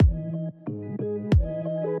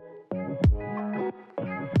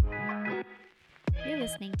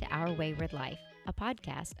listening to Our Wayward Life, a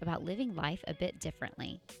podcast about living life a bit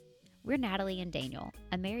differently. We're Natalie and Daniel,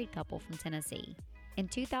 a married couple from Tennessee. In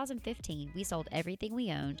 2015, we sold everything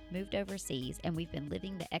we owned, moved overseas, and we've been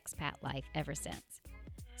living the expat life ever since.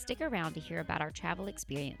 Stick around to hear about our travel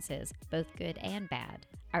experiences, both good and bad,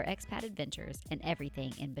 our expat adventures, and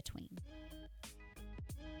everything in between.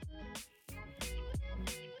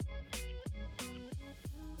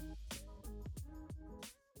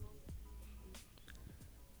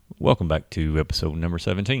 Welcome back to episode number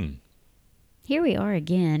 17. Here we are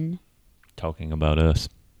again. Talking about us.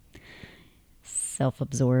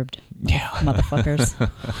 Self-absorbed. Yeah.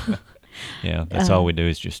 Motherfuckers. Yeah, that's all we do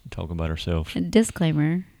is just talk about ourselves.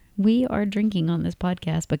 Disclaimer, we are drinking on this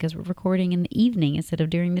podcast because we're recording in the evening instead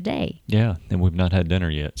of during the day. Yeah, and we've not had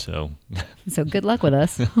dinner yet, so. So good luck with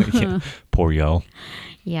us. Yeah, poor y'all.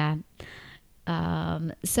 Yeah.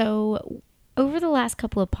 So over the last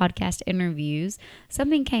couple of podcast interviews,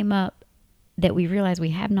 something came up that we realized we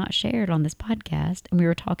have not shared on this podcast, and we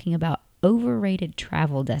were talking about overrated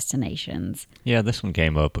travel destinations. Yeah, this one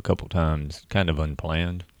came up a couple times, kind of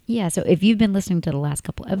unplanned. Yeah, so if you've been listening to the last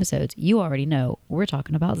couple episodes, you already know we're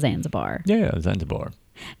talking about Zanzibar. Yeah, Zanzibar.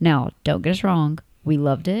 Now, don't get us wrong. We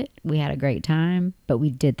loved it. We had a great time, but we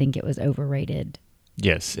did think it was overrated.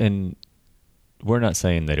 Yes, and we're not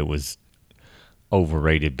saying that it was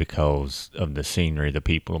overrated because of the scenery, the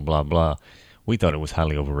people, blah, blah. We thought it was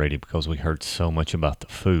highly overrated because we heard so much about the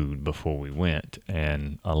food before we went,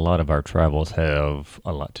 and a lot of our travels have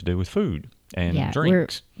a lot to do with food and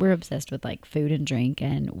drinks. We're obsessed with like food and drink,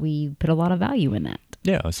 and we put a lot of value in that.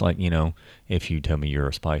 Yeah, it's like, if you tell me you're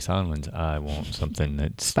a Spice Islands, I want something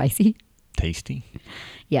that's Spicy. tasty.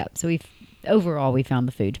 Yeah, so overall we found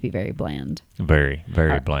the food to be very bland. Very,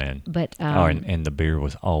 very bland. But and the beer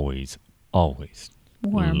was always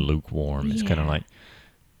warm. Lukewarm. It's kind of like,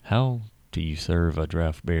 how do you serve a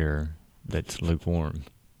draft beer that's lukewarm?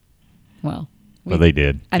 Well, they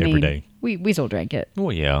did every day. We still drank it.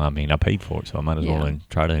 Well, yeah, I paid for it, so I might as well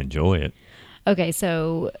try to enjoy it. Okay,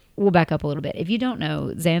 so we'll back up a little bit. If you don't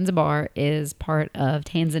know, Zanzibar is part of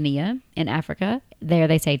Tanzania in Africa. There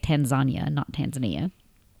they say Tanzania, not Tanzania.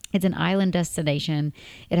 It's an island destination.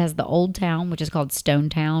 It has the old town, which is called Stone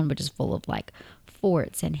Town, which is full of like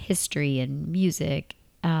forts and history and music.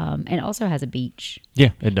 And it also has a beach.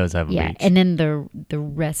 Yeah, it does have a beach. Yeah, and then the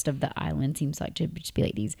rest of the island seems like to just be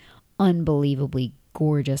like these unbelievably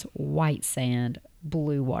gorgeous white sand,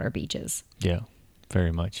 blue water beaches. Yeah,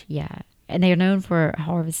 very much. Yeah, and they are known for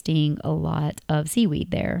harvesting a lot of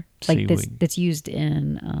seaweed there, like that's used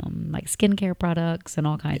in like skincare products and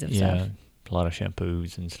all kinds of stuff. Yeah, a lot of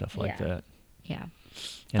shampoos and stuff like that. Yeah.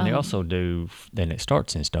 And they also do, then it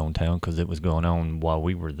starts in Stone Town because it was going on while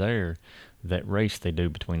we were there, that race they do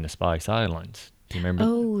between the Spice Islands. Do you remember?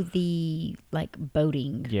 Oh, the like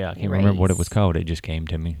boating. Yeah, I can't remember what it was called. It just came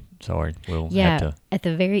to me. Sorry. We'll have to. At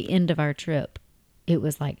the very end of our trip, it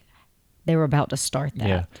was like they were about to start that.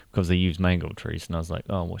 Yeah, because they used mango trees. And I was like,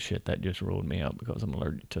 oh, well, shit, that just ruled me out because I'm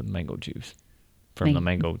allergic to mango juice from the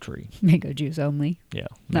mango tree. Mango juice only. Yeah.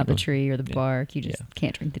 Not the tree or the bark. You just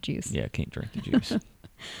can't drink the juice. Yeah, can't drink the juice.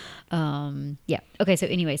 Yeah. Okay, so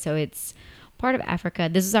anyway, so it's part of Africa.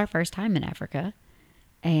 This is our first time in Africa.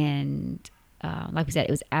 And like we said,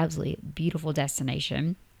 it was absolutely a beautiful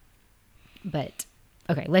destination. But,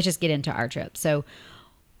 okay, let's just get into our trip. So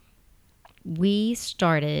we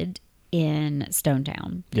started in Stone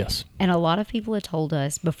Town. Yes. And a lot of people had told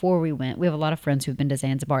us before we went, we have a lot of friends who've been to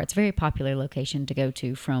Zanzibar. It's a very popular location to go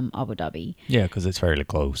to from Abu Dhabi. Yeah, because it's fairly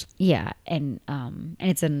close. Yeah, and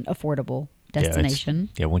it's an affordable destination.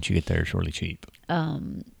 Yeah, once you get there, it's really cheap.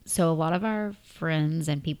 So a lot of our friends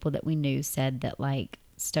and people that we knew said that like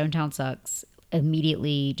Stone Town sucks.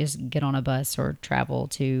 Immediately just get on a bus or travel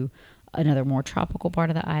to another more tropical part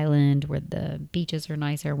of the island where the beaches are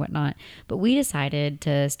nicer and whatnot. But we decided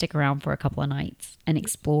to stick around for a couple of nights and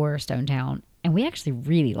explore Stone Town. And we actually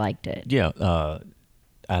really liked it. Yeah.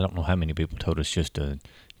 I don't know how many people told us just to,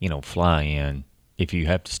 fly in. If you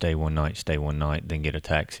have to stay one night, then get a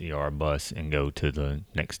taxi or a bus and go to the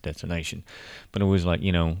next destination. But it was like,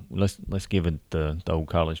 let's give it the old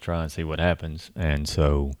college try and see what happens. And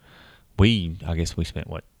so I guess we spent,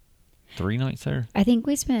 3 nights there? I think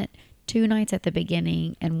we spent 2 nights at the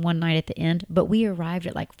beginning and 1 night at the end, but we arrived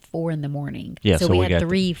at like 4 a.m. Yeah, so we had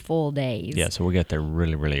 3 full days. Yeah, so we got there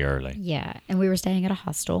really, really early. Yeah, and we were staying at a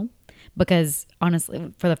hostel because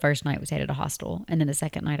honestly, for the first night we stayed at a hostel and then the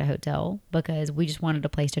second night a hotel because we just wanted a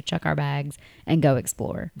place to chuck our bags and go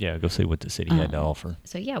explore. Yeah, go see what the city had to offer.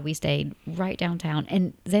 So yeah, we stayed right downtown,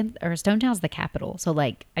 and Stone Town's the capital. So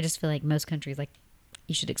like, I just feel like most countries, like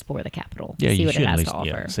you should explore the capital. Yeah, see you what should it at has least to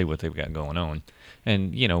offer. see what they've got going on.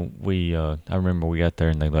 And we I remember we got there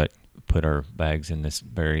and they put our bags in this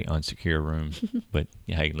very unsecure room, but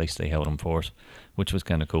hey, at least they held them for us, which was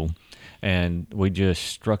kind of cool. And we just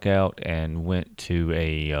struck out and went to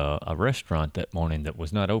a restaurant that morning that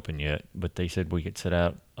was not open yet, but they said we could sit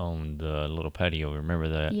out on the little patio. Remember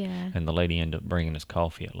that? Yeah. And the lady ended up bringing us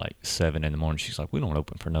coffee at like 7 in the morning. She's like, "We don't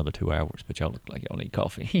open for another 2 hours, but y'all look like y'all need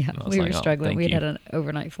coffee." Yeah, And I was we like, were "Oh, struggling. thank We you." had an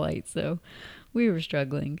overnight flight, so we were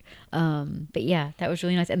struggling. But yeah, that was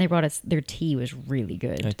really nice. And they brought us, their tea was really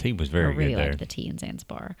good. That tea was I very really good there. liked the tea in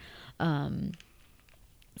Zanzibar.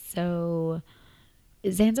 So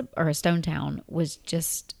Zanzibar, or Stonetown, was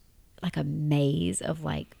just like a maze of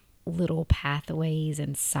like little pathways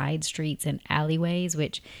and side streets and alleyways,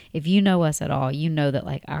 which if you know us at all, you know that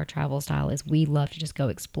like our travel style is we love to just go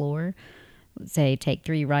explore. Say take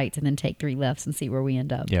 3 rights and then take 3 lefts and see where we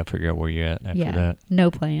end up. Yeah, figure out where you're at after that.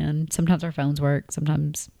 No plan. Sometimes our phones work,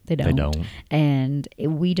 sometimes they don't. They don't. And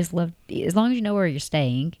we just love, as long as you know where you're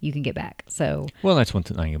staying, you can get back. So, Well, that's one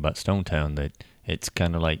thing about Stonetown, that it's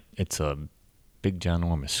kind of like it's a big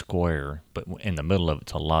ginormous square, but in the middle of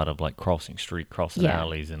it's a lot of like crossing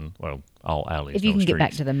alleys, and well, all alleys. if you no can streets. get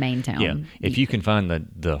back to the main town. Yeah, if you can find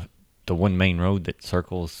the one main road that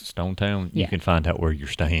circles Stonetown, you Yeah. can find out where you're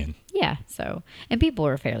staying. Yeah. So, and people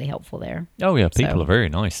are fairly helpful there. Oh yeah, people So- are very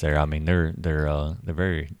nice there. I mean, they're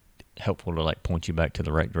very helpful to like point you back to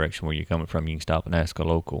the right direction where you're coming from. You can stop and ask a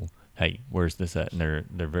local, "Hey, where's this at?" And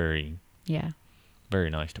they're very Yeah. very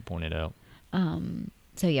nice to point it out.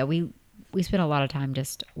 So yeah, we spent a lot of time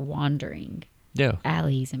just wandering Yeah.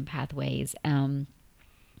 alleys and pathways,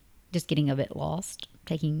 just getting a bit lost,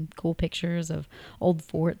 taking cool pictures of old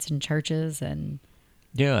forts and churches and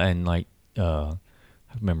Yeah, and like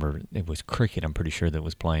I remember it was cricket. I'm pretty sure that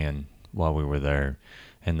was playing while we were there,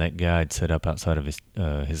 and that guy had set up outside of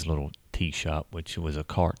his little tea shop, which was a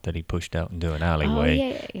cart that he pushed out into an alleyway,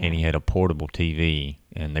 yeah. and he had a portable TV,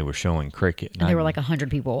 and they were showing cricket. and there were like 100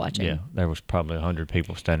 people watching. yeah, there was probably 100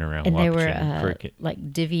 people standing around And they watching were cricket.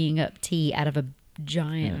 like divvying up tea out of a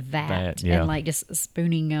giant vat yeah. and like just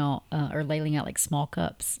spooning out or ladling out like small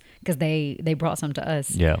cups because they brought some to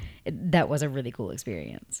us. Yeah, That was a really cool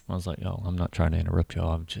experience. I was like, "Oh, I'm not trying to interrupt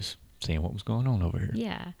y'all. I'm just seeing what was going on over here."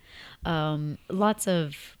 Yeah. Lots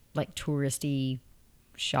of like touristy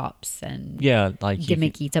shops and Yeah, like you could-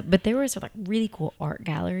 gimmicky stuff. But there was like really cool art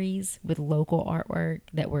galleries with local artwork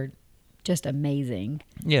that were just amazing.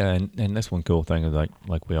 Yeah, and that's one cool thing is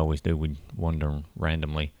like we always do, we wander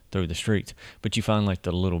randomly through the streets, but you find like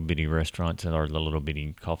the little bitty restaurants or the little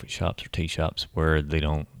bitty coffee shops or tea shops where they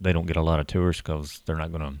don't get a lot of tourists because they're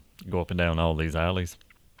not going to go up and down all these alleys.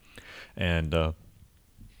 And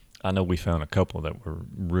I know we found a couple that were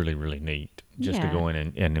really, really neat just to Yeah. go in,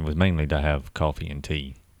 and it was mainly to have coffee and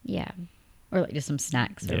tea. Yeah. Or like just some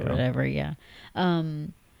snacks or Yeah. whatever. Yeah.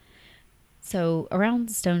 So around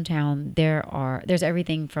Stonetown, there's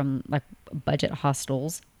everything from like budget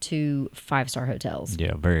hostels to 5-star hotels.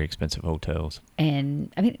 Yeah, very expensive hotels.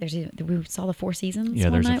 And I think we saw the Four Seasons. Yeah,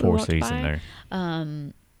 one there's a night we Four walked Seasons by.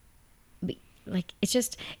 there. Like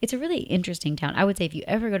it's a really interesting town. I would say if you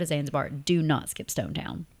ever go to Zanzibar, do not skip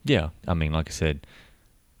Stonetown. Yeah, I mean, like I said,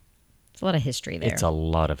 There's a lot of history there. it's a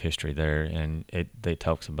lot of history there, and it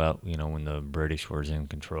talks about, when the British was in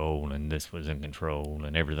control and this was in control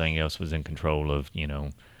and everything else was in control of,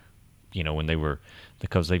 when they were,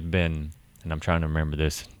 because they've been, and I'm trying to remember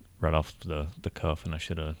this right off the cuff, and I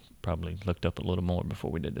should have probably looked up a little more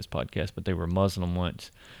before we did this podcast, but they were Muslim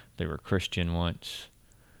once, they were Christian once.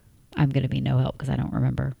 I'm going to be no help because I don't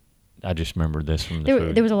remember. I just remember this from the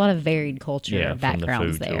food. There was a lot of varied culture Yeah, from the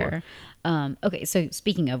backgrounds food there. Okay, so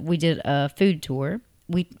speaking of, we did a food tour.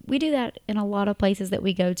 We do that in a lot of places that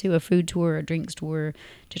we go to, a food tour, a drinks tour,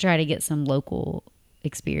 to try to get some local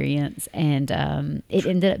experience. And it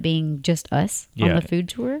ended up being just us on Yeah. the food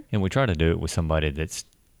tour. And we try to do it with somebody that's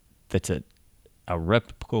a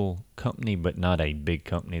reputable company, but not a big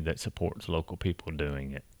company that supports local people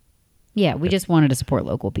doing it. Yeah, we just wanted to support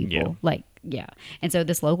local people. Yeah. Yeah. And so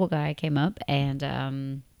this local guy came up and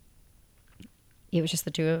it was just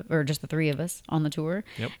the 3 of us on the tour.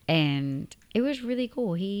 Yep. And it was really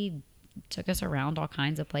cool. He took us around all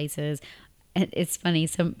kinds of places. And it's funny,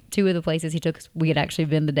 2 of the places he took us, we had actually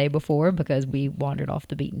been the day before because we wandered off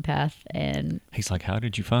the beaten path. And He's like, "How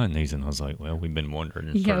did you find these?" And I was like, "Well, we've been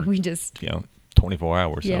wandering yeah, for, we just 24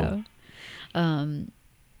 hours." yeah. So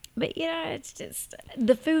But it's just,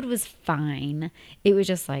 the food was fine. It was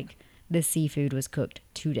just like the seafood was cooked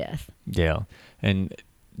to death. yeah, and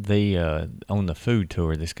they on the food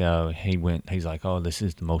tour, this guy he's like, "Oh, this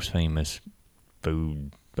is the most famous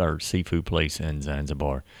food or seafood place in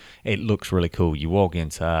Zanzibar. It looks really cool. You walk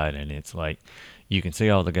inside and it's like you can see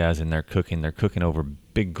all the guys in there cooking. They're cooking over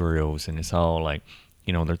big grills, and it's all like,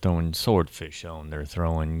 they're throwing swordfish on. They're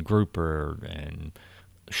throwing grouper and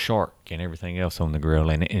shark and everything else on the grill,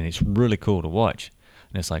 and it's really cool to watch.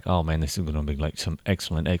 And it's like, oh man, this is going to be like some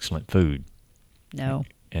excellent food. No.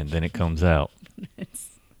 And then it comes out.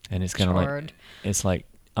 And it's kind of Charred. it's like,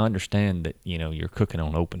 I understand that, you're cooking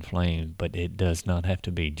on open flame, but it does not have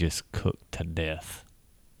to be just cooked to death.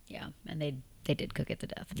 Yeah, and they did cook it to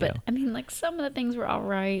death. But, Yeah. I mean, like, some of the things were all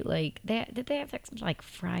right. Like, did they have, like, some, like,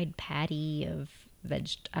 fried patty of I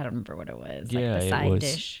don't remember what it was. Yeah, like the side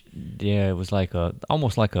dish. Yeah, it was like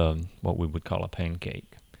almost like what we would call a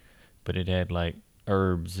pancake. But it had, like,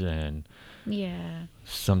 herbs and Yeah.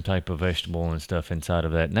 some type of vegetable and stuff inside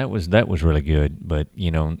of that, and that was really good. But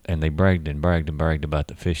and they bragged about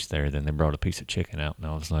the fish there. Then they brought a piece of chicken out, and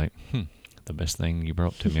I was like, the best thing you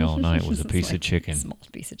brought to me all night was a piece of chicken. Small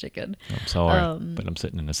piece of chicken. I'm sorry, but I'm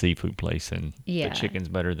sitting in a seafood place, and Yeah. the chicken's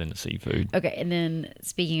better than the seafood. Okay, and then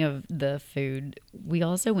speaking of the food, we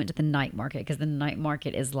also went to the night market because the night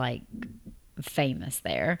market is like famous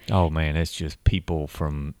there. Oh man, it's just people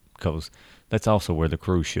because that's also where the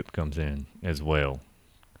cruise ship comes in as well.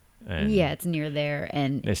 And Yeah, it's near there,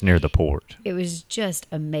 and it's near the port. it was just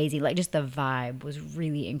amazing. Like, just the vibe was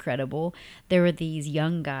really incredible. There were these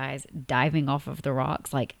young guys diving off of the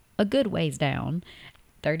rocks, like a good ways down,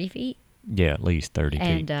 30 feet, Yeah, at least 30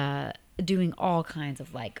 feet. and doing all kinds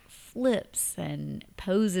of like flips and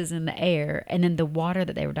poses in the air. And then the water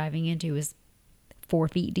that they were diving into was 4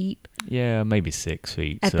 feet deep. Yeah, maybe 6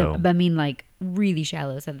 feet. But I mean, like, really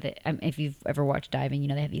shallow. So that if you've ever watched diving,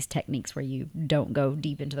 they have these techniques where you don't go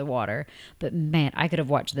deep into the water. But man, I could have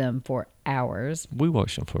watched them for hours. We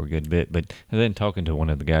watched them for a good bit, but then talking to one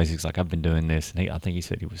of the guys, he's like, I've been doing this, and I think he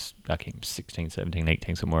said he was, 16, 17,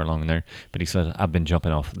 18, somewhere along in there, but he said, I've been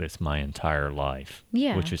jumping off of this my entire life,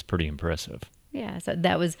 Yeah. which is pretty impressive. Yeah, so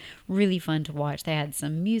that was really fun to watch. They had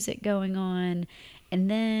some music going on, and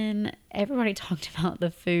then everybody talked about the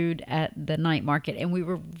food at the night market, and we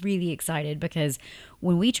were really excited because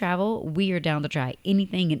when we travel, we are down to try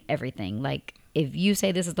anything and everything. Like, if you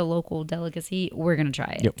say this is the local delicacy, we're going to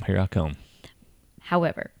try it. Yep, here I come.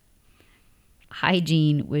 However,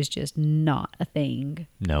 hygiene was just not a thing.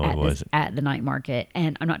 No, it wasn't. At the night market,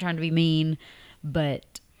 and I'm not trying to be mean,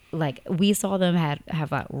 but like, we saw them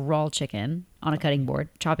have like raw chicken on a cutting board,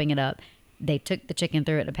 chopping it up. They took the chicken,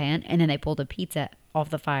 threw it in a pan, and then they pulled a pizza off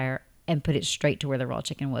the fire and put it straight to where the raw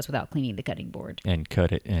chicken was without cleaning the cutting board. And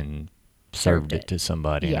cut it and served it to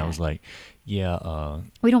somebody. Yeah. And I was like, yeah.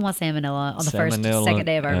 We don't want salmonella on the second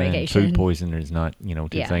day of our vacation. Food poisoning is not,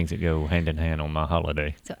 two Yeah. things that go hand in hand on my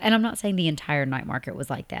holiday. So, and I'm not saying the entire night market was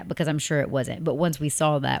like that, because I'm sure it wasn't. But once we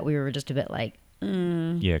saw that, we were just a bit like,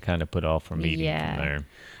 Yeah, kind of put off from eating Yeah. from there.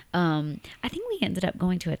 I think we ended up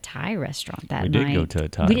going to a Thai restaurant that We night. did go to a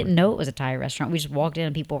Thai We didn't know it was a Thai restaurant. We just walked in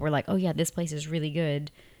and people were like, "Oh yeah, this place is really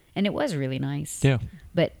good," and it was really nice. Yeah.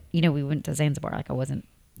 But we went to Zanzibar. Like, I wasn't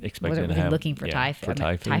Expected to really have, looking for Thai food.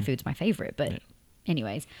 Thai food. Thai food's my favorite. But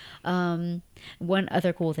anyways, one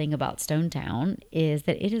other cool thing about Stonetown is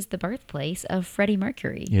that it is the birthplace of Freddie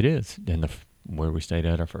Mercury. It is. And where we stayed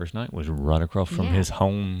at our first night was right across from Yeah. his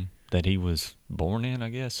home that he was born in, I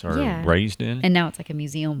guess, or Yeah. raised in. And now it's like a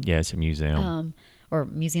museum. Yeah, it's a museum. Or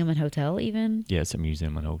museum and hotel even. Yeah, it's a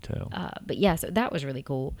museum and hotel. But yeah, so that was really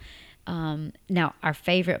cool. Now, our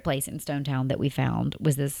favorite place in Stonetown that we found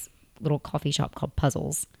was this little coffee shop called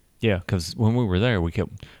Puzzles. Yeah, because when we were there,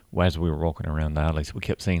 as we were walking around the alleys, we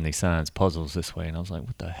kept seeing these signs, puzzles this way, and I was like,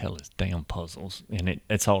 what the hell is damn puzzles? And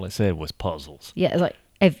that's all it said was puzzles. Yeah, it's like,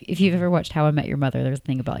 if you've ever watched How I Met Your Mother, there's a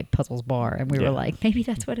thing about like Puzzles Bar, and we were like, maybe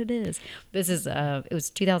that's what it is. This is it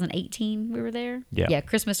was 2018 we were there. Yeah,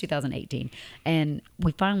 Christmas 2018, and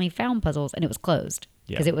we finally found Puzzles, and it was closed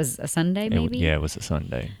because it was a Sunday, maybe. It was a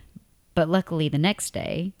Sunday. But luckily, the next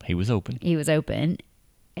day he was open,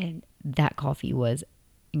 and that coffee was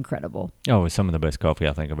incredible. Oh, it's some of the best coffee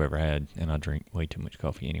I think I've ever had, and I drink way too much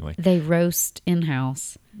coffee anyway. They roast in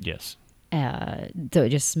house. Yes. So it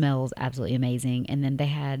just smells absolutely amazing. And then they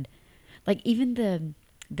had, like, even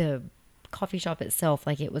the coffee shop itself,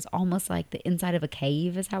 like, it was almost like the inside of a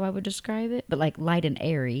cave is how I would describe it, but like light and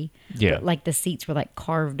airy. Yeah. But, like, the seats were like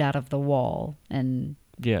carved out of the wall, and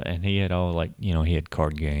yeah, and he had all, like, he had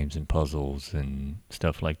card games and puzzles and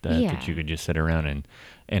stuff like that Yeah. that you could just sit around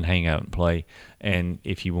and hang out and play. And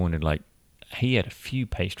if you wanted, like, he had a few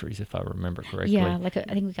pastries, if I remember correctly. Yeah, I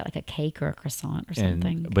think we got like a cake or a croissant or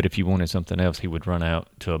something. But if you wanted something else, he would run out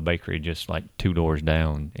to a bakery just like 2 doors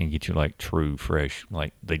down and get you like true fresh,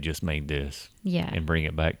 like they just made this. Yeah. And bring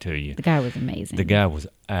it back to you. The guy was amazing. The guy was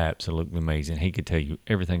absolutely amazing. He could tell you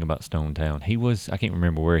everything about Stonetown. I can't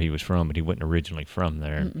remember where he was from, but he wasn't originally from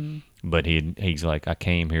there. Mm-mm. But he's like, I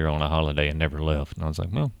came here on a holiday and never left. And I was like,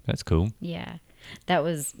 well, that's cool. Yeah. That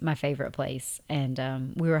was my favorite place.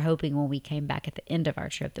 And we were hoping when we came back at the end of our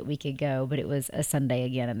trip that we could go, but it was a Sunday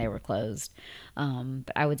again and they were closed.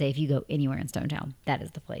 But I would say if you go anywhere in Stonetown, that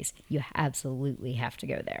is the place. You absolutely have to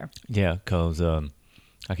go there. Yeah, because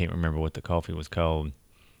I can't remember what the coffee was called,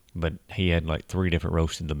 but he had like 3 different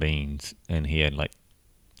roasted the beans, and he had like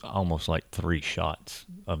almost like 3 shots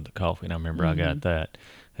of the coffee. And I remember I got that.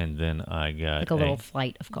 And then I got like a little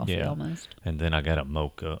flight of coffee almost. And then I got a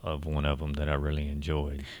mocha of one of them that I really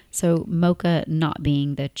enjoyed. So mocha not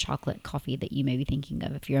being the chocolate coffee that you may be thinking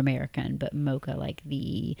of if you're American, but mocha like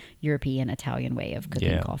the European Italian way of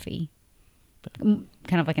cooking coffee. Kind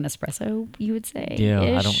of like an espresso, you would say.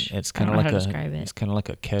 Yeah, it's kind of like it's kind of like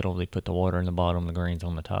a kettle. They put the water in the bottom, the grains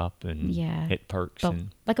on the top, and it perks. And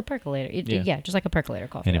like a percolator. Just like a percolator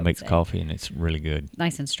coffee. And it makes coffee, and it's really good.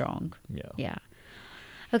 Nice and strong. Yeah. Yeah.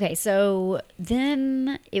 Okay, so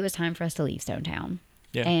then it was time for us to leave Stonetown.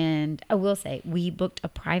 Yeah. And I will say, we booked a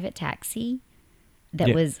private taxi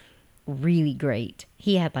that was really great.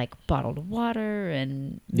 He had like bottled water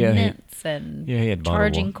and mints and he had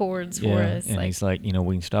charging cords for us. And he's like, we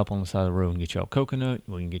can stop on the side of the road and get y'all coconut.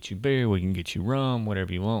 We can get you beer. We can get you rum,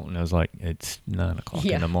 whatever you want. And I was like, it's 9 o'clock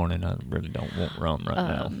in the morning. I really don't want rum right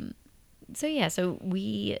now. So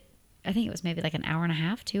I think it was maybe like an hour and a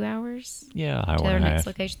half, 2 hours. Yeah, hour to and a half. Next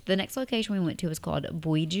location. The next location we went to was called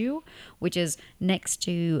Buiju, which is next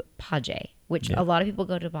to Paje, which a lot of people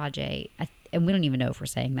go to Paje, and we don't even know if we're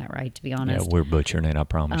saying that right, to be honest. Yeah, we're butchering it, I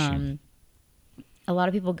promise you. A lot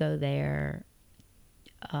of people go there.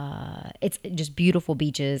 It's just beautiful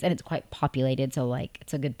beaches, and it's quite populated, so like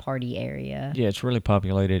it's a good party area. Yeah, it's really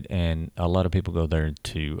populated, and a lot of people go there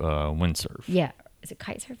to windsurf. Yeah. Is it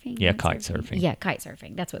kite surfing? Yeah, kite surfing. Yeah, kite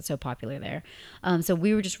surfing. That's what's so popular there. So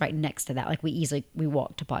we were just right next to that. Like we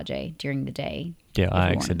walked to Paje during the day. Yeah,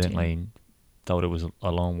 I accidentally thought it was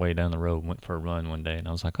a long way down the road. Went for a run one day, and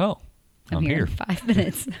I was like, "Oh, I'm here in 5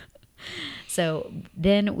 minutes." So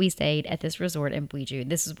then we stayed at this resort in Buiju.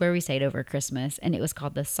 This is where we stayed over Christmas, and it was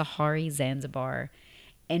called the Sahari Zanzibar,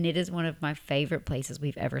 and it is one of my favorite places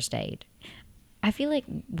we've ever stayed. I feel like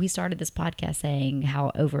we started this podcast saying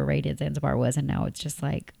how overrated Zanzibar was, and now it's just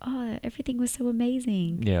like, oh, everything was so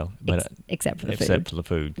amazing. Yeah, but except for the food. Except for the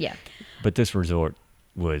food. Yeah. But this resort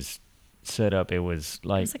was set up. It was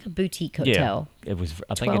like a boutique hotel. Yeah, it was.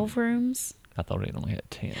 I 12 rooms. I thought it only had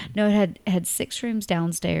 10. No, it had 6 rooms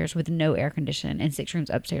downstairs with no air conditioning and 6 rooms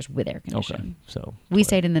upstairs with air conditioning. Okay, so we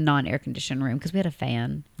stayed in the non-air conditioned room because we had a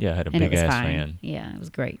fan. Yeah, I had a big ass fan. Yeah, it was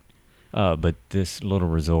great. But this little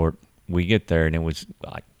resort. We get there, and it was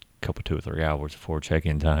like a couple, 2 or 3 hours before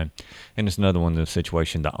check-in time. And it's another one of those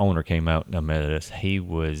situations. The owner came out and met us. He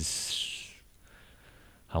was,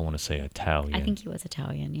 I want to say Italian. I think he was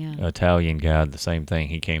Italian, yeah. Italian guy, the same thing.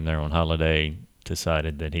 He came there on holiday,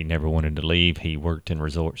 decided that he never wanted to leave. He worked in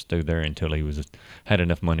resorts through there until he had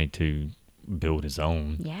enough money to build his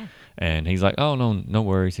own. Yeah. And he's like, oh, no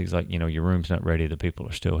worries. He's like, your room's not ready. The people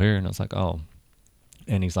are still here. And I was like, oh.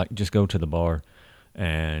 And he's like, just go to the bar.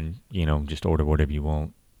 And just order whatever you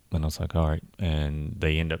want. And I was like, all right. And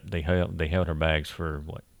they held our bags for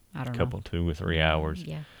I don't know. 2 or 3 hours.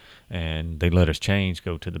 Yeah. And they let us change,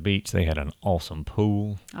 go to the beach. They had an awesome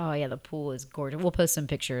pool. Oh yeah, the pool is gorgeous. We'll post some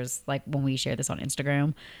pictures like when we share this on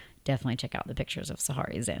Instagram. Definitely check out the pictures of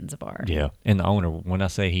Sahari Zanzibar. Yeah. And the owner, when I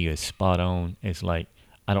say he is spot on, it's like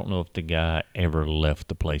I don't know if the guy ever left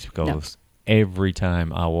the place because every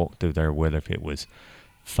time I walked through there, whether if it was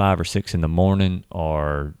 5 or 6 in the morning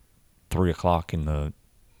or 3 o'clock in the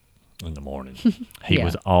morning. He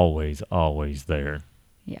was always there.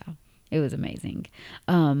 Yeah, it was amazing.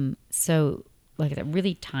 So like a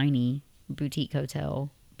really tiny boutique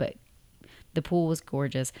hotel, but the pool was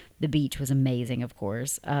gorgeous. The beach was amazing, of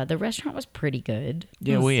course. The restaurant was pretty good.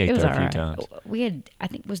 Yeah, we ate there a few times. We had, I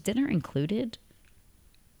think, was dinner included?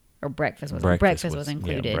 Or breakfast was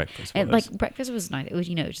included. Yeah, breakfast and like breakfast was nice. It was,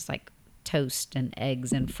 just like toast and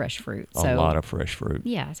eggs and fresh fruit. A lot of fresh fruit.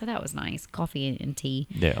 Yeah, so that was nice. Coffee and tea.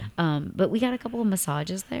 Yeah. But we got a couple of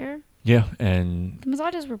massages there. Yeah, and the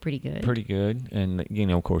massages were pretty good. Pretty good. And,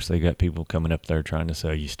 of course, they got people coming up there trying to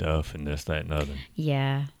sell you stuff and this, that, and other.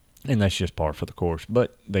 Yeah. And that's just par for the course.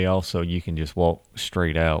 But they also, you can just walk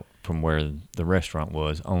straight out from where the restaurant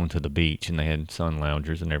was onto the beach, and they had sun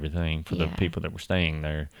loungers and everything for the people that were staying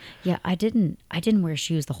there. Yeah, I didn't wear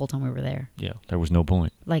shoes the whole time we were there. Yeah, there was no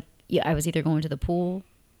point. Like, yeah, I was either going to the pool,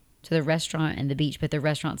 to the restaurant, and the beach, but the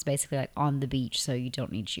restaurant's basically like on the beach, so you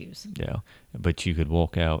don't need shoes. Yeah, but you could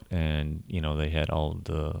walk out, and they had all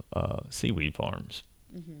the seaweed farms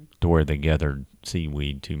to where they gathered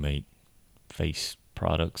seaweed to make face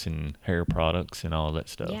products and hair products and all that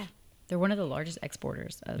stuff. Yeah, they're one of the largest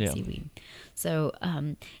exporters of seaweed. So,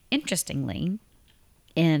 interestingly,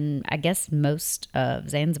 in I guess most of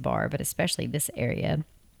Zanzibar, but especially this area,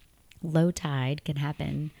 low tide can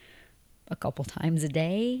happen a couple times a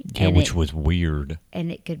day. Yeah, which was weird.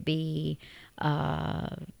 And it could be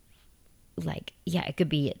it could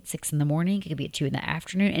be at 6 a.m, it could be at 2 p.m,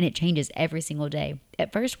 and it changes every single day.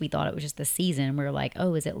 At first we thought it was just the season. We were like,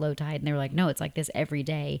 oh, is it low tide? And they were like, no, it's like this every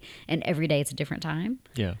day, and every day it's a different time.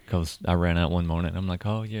 Yeah, because I ran out one morning and I'm like,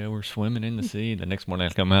 oh yeah, we're swimming in the sea. The next morning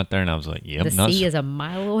I come out there and I was like, yeah, the sea is a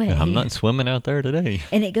mile away. I'm not swimming out there today.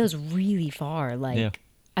 And it goes really far.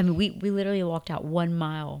 I mean, we literally walked out 1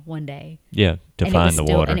 mile one day. Yeah, to find the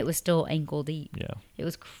water. And it was still ankle deep. Yeah. It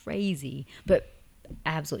was crazy, but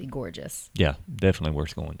absolutely gorgeous. Yeah, definitely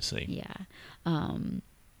worth going to see. Yeah.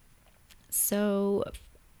 So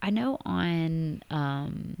I know on,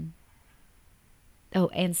 and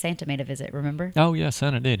Santa made a visit, remember? Oh, yeah,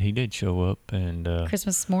 Santa did. He did show up and...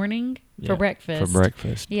 Christmas morning for breakfast. For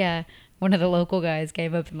breakfast. Yeah. One of the local guys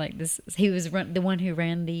came up and like this, he was the one who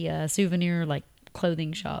ran the souvenir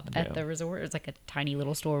clothing shop at the resort. It was like a tiny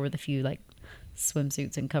little store with a few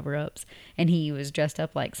swimsuits and cover-ups, and he was dressed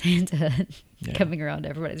up like Santa coming around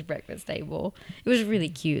everybody's breakfast table. It was really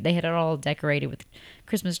cute. They had it all decorated with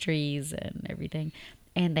Christmas trees and everything,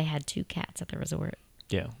 and they had 2 cats at the resort.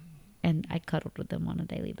 Yeah. And I cuddled with them on a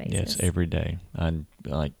daily basis. Yes, every day. I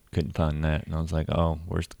couldn't find that, and I was like, oh,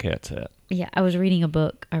 where's the cats at? Yeah, I was reading a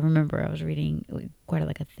book. I remember I was reading quite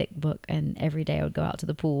a thick book, and every day I would go out to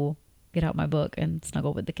the pool, get out my book, and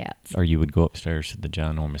snuggle with the cats. Or you would go upstairs to the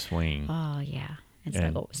ginormous swing. Oh, yeah. And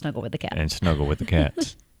snuggle with the cats. And snuggle with the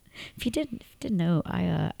cats. If you didn't know,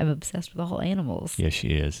 I'm obsessed with all animals. Yes, she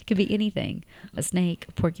is. It could be anything. A snake,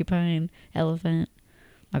 a porcupine, elephant.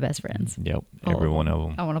 My best friends. Yep, every one of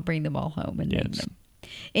them. I want to bring them all home and name them.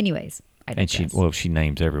 Anyways, I digress. And she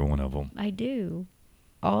names every one of them. I do.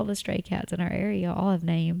 All the stray cats in our area all have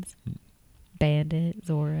names. Bandit,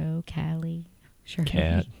 Zorro, Callie,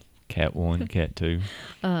 Shirley. Cat 1, Cat 2.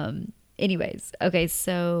 Anyways, okay,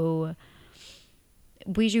 so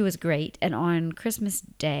Ouija was great, and on Christmas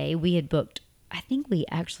Day we had booked. I think we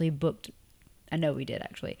actually booked. I know we did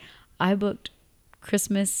actually. I booked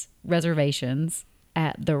Christmas reservations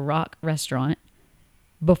at the Rock restaurant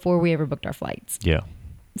before we ever booked our flights. Yeah.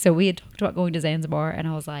 So we had talked about going to Zanzibar, and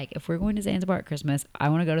I was like, if we're going to Zanzibar at Christmas, I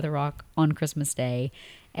want to go to the Rock on Christmas Day,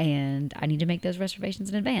 and I need to make those reservations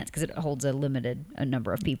in advance because it holds a limited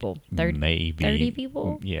number of people. 30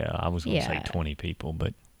 people? Yeah, I was going to say 20 people,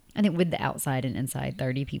 but... I think with the outside and inside,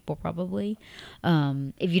 30 people probably.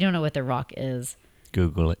 If you don't know what the Rock is...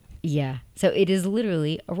 Google it. Yeah. So it is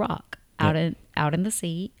literally a rock out in the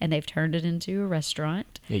sea, and they've turned it into a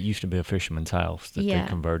restaurant. It used to be a fisherman's house that they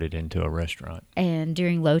converted into a restaurant. And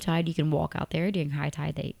during low tide, you can walk out there. During high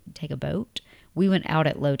tide, they take a boat. We went out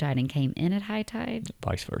at low tide and came in at high tide.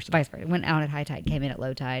 Vice versa. Went out at high tide, came in at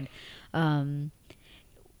low tide.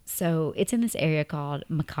 So it's in this area called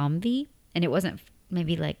Makamvi, and it wasn't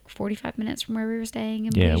maybe 45 minutes from where we were staying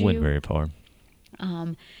in Yeah, Biju. it wasn't very far.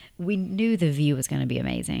 We knew the view was going to be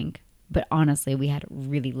amazing. But honestly, we had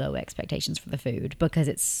really low expectations for the food because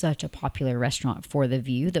it's such a popular restaurant for the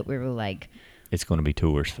view that we were like... It's going to be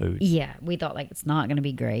tourist food. Yeah, we thought it's not going to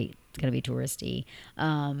be great. It's going to be touristy.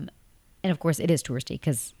 And of course, it is touristy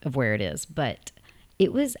because of where it is. But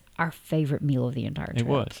it was our favorite meal of the entire trip. It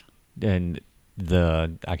was. And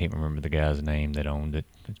I can't remember the guy's name that owned it.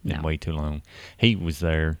 It's been way too long. He was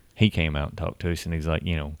there. He came out and talked to us, and he's like,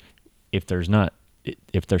 if there's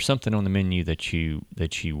something on the menu that you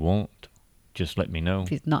want, just let me know.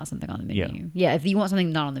 If it's not something on the menu. Yeah, if you want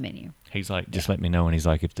something not on the menu. He's like, just let me know. And he's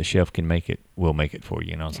like, if the chef can make it, we'll make it for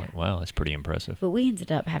you. And I was like, wow, that's pretty impressive. But we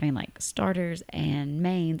ended up having starters and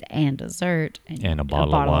mains and dessert and a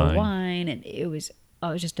bottle of wine. And it was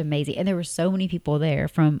just amazing. And there were so many people there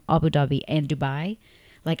from Abu Dhabi and Dubai,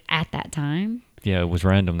 at that time. Yeah, it was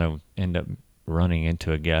random. They would end up running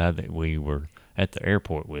into a guy that we were at the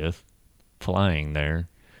airport with, flying there.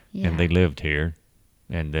 Yeah. And they lived here.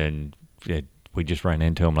 And then... we just ran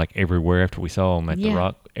into them everywhere after we saw them at the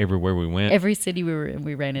Rock. Everywhere we went, every city we were in,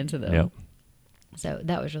 we ran into them. Yep. So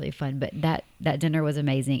that was really fun. But that dinner was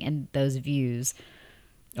amazing, and those views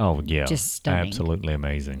Oh yeah, just stunning. absolutely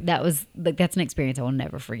amazing. That was like that's an experience I will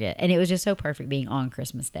never forget, and it was just so perfect being on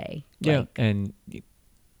Christmas Day. Yeah, Like, and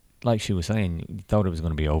like she was saying, you thought it was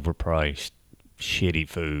going to be overpriced, shitty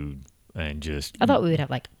food, and just I thought we would have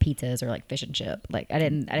like pizzas or like fish and chip. Like I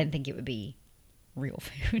didn't think it would be real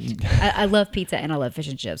food. I love pizza and I love fish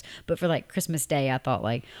and chips, but for like Christmas Day, I thought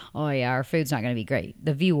like, oh yeah, our food's not going to be great.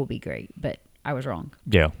 The view will be great, but I was wrong.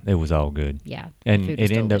 yeah, it was all good. Yeah, And food it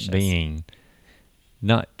was ended up delicious. being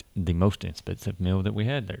not the most expensive meal that we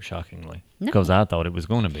had there, shockingly, No. because I thought it was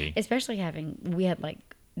going to be. Especially we had like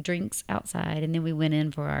drinks outside, and then we went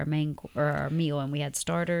in for our our meal, and we had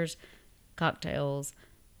starters, cocktails,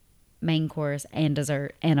 main course, and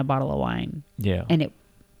dessert, and a bottle of wine, Yeah, and it,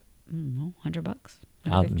 $100.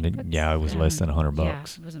 $150? yeah, it was less than $100. Yeah,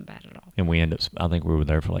 it wasn't bad at all. And we ended up, I think we were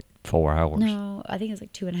there for like 4 hours. No, I think it was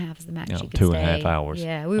like 2.5 is the max No, you could stay. 2.5 hours.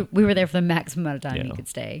 Yeah, we were there for the maximum amount of time Yeah. you could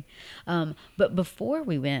stay. But before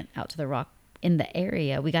we went out to the rock in the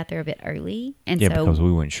area, we got there a bit early, and Yeah, so because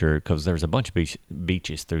we weren't sure, because there's a bunch of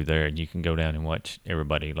beaches through there, and you can go down and watch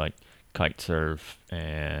everybody like kite surf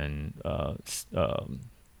and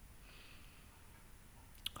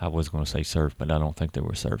I was going to say surf, but I don't think they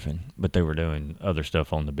were surfing. But they were doing other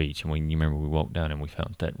stuff on the beach. And you remember we walked down and we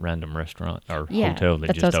found that random restaurant or hotel that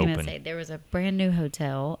that's just what I was opened. gonna say. There was a brand new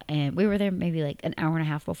hotel, and we were there maybe like an hour and a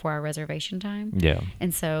half before our reservation time. Yeah.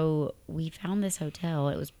 And so we found this hotel.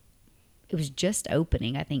 It was just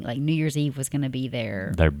opening. I think like New Year's Eve was going to be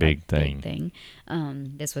their big like, thing.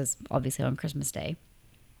 This was obviously on Christmas Day.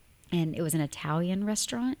 And it was an Italian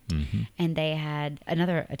restaurant, and they had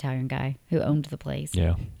another Italian guy who owned the place.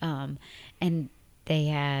 Yeah. And they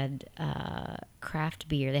had craft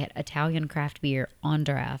beer. They had Italian craft beer on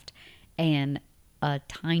draft, and a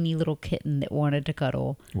tiny little kitten that wanted to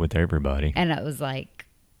cuddle With everybody. And I was like,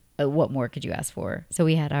 what more could you ask for? So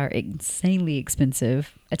we had our insanely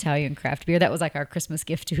expensive Italian craft beer. That was like our Christmas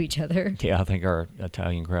gift to each other. Yeah, I think our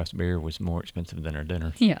Italian craft beer was more expensive than our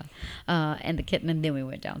dinner. Yeah. And the kitten. And then we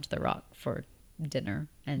went down to the rock for dinner.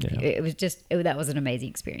 And it was just, that was an amazing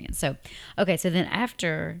experience. So, okay. So then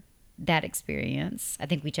after that experience, I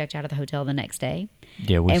think we checked out of the hotel the next day.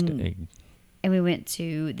 Yeah, we And- stayed. And we went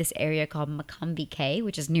to this area called Macombi Cay,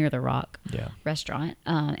 which is near the Rock restaurant.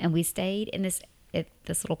 And we stayed in this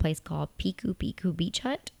little place called Piku Piku Beach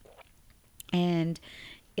Hut. And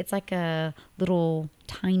it's like a little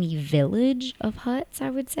tiny village of huts, I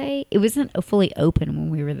would say. It wasn't fully open when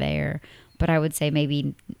we were there, but I would say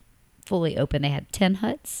maybe fully open. They had 10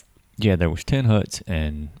 huts. Yeah, there was 10 huts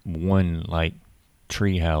and one like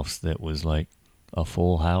tree house that was like a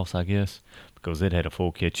full house, I guess, because it had a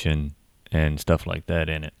full kitchen and stuff like that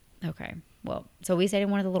in it. Okay. Well, so we stayed in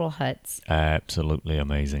one of the little huts. Absolutely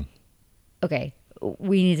amazing. Okay.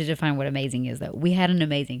 We need to define what amazing is, though. We had an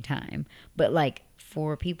amazing time, but like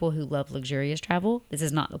for people who love luxurious travel, this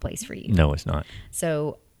is not the place for you. No, it's not.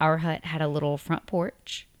 So our hut had a little front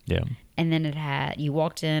porch. Yeah. And then you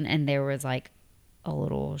walked in and there was like a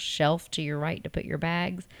little shelf to your right to put your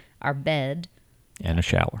bags, our bed, And a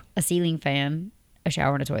shower. a ceiling fan, a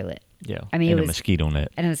shower, and a toilet. Yeah. I mean, and it a was- mosquito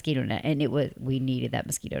net. And a mosquito net. And we needed that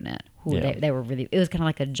mosquito net. Ooh, Yeah. they were really, it was kind of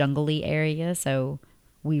like a jungly area. So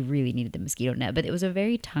we really needed the mosquito net. But it was a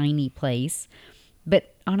very tiny place.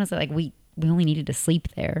 But honestly, like we only needed to sleep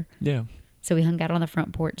there. Yeah. So we hung out on the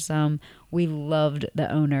front porch some. We loved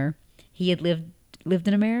the owner. He had lived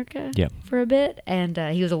in America for a bit, and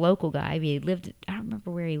he was a local guy. He lived, I don't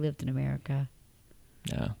remember where he lived in America.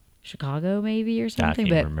 Yeah. Chicago maybe or I something.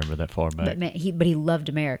 can't But remember that far back. he loved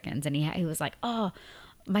Americans, and he was like, oh,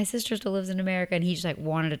 my sister still lives in America, and he just like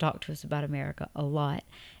wanted to talk to us about America a lot.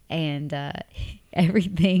 And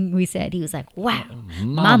everything we said, he was like, wow,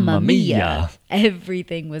 Mamma Mia.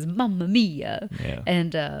 Everything was Mamma Mia. Yeah.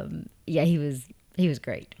 And he was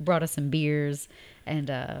great. Brought us some beers, and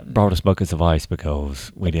Brought us buckets of ice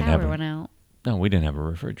because we didn't have power went out. No, we didn't have a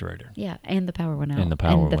refrigerator. Yeah, and the power went out. And the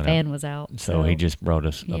power went fan out. was out. So he just brought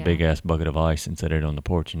us a Yeah. big ass bucket of ice and set it on the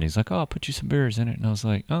porch. And he's like, "Oh, I'll put you some beers in it." And I was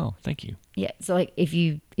like, "Oh, thank you." Yeah, so like if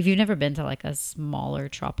you've never been to like a smaller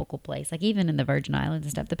tropical place, like even in the Virgin Islands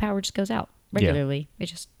and stuff, the power just goes out regularly.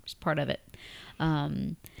 It's just part of it.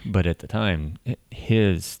 But at the time,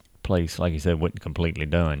 his place, like you said, wasn't completely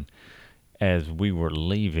done. As we were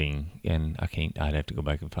leaving, and I'd have to go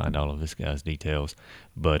back and find all of this guy's details,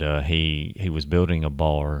 but he was building a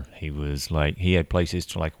bar. He was like, he had places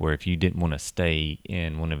to like where if you didn't want to stay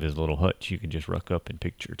in one of his little huts, you could just ruck up and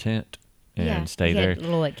pitch your tent and stay he there. had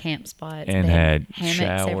little like camp spots. And They had hammocks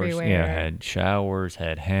showers. everywhere. Yeah, had showers,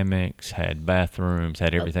 had hammocks, had bathrooms,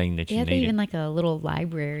 had everything that They you had needed. even like a little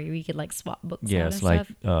library where you could like swap books out Yeah, and it's like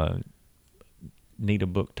stuff. need a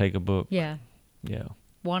book, take a book. Yeah. Yeah.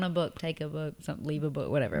 Want a book, take a book, leave a book,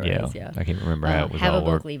 whatever it Yeah. is. Yeah. I can't remember how it was have all a book,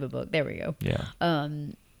 worked. leave a book. There we go. Yeah.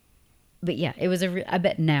 But yeah, it was I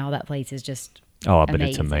bet now that place is just Oh, I bet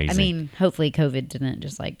it's amazing. I mean, hopefully COVID didn't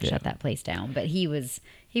just like Yeah. shut that place down, but he was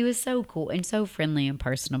so cool and so friendly and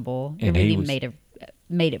personable. And it really he was-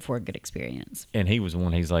 made it for a good experience. And he was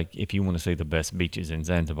one. He's like, if you want to see the best beaches in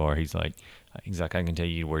Zanzibar, he's like, I can tell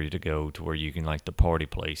you where to go to where you can like the party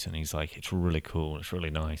place. And he's like, it's really cool. It's really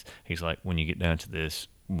nice. He's like, when you get down to this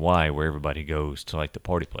Y where everybody goes to like the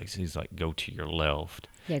party place, he's like, go to your left.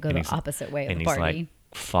 Yeah, go And the opposite way of and the he's party. like,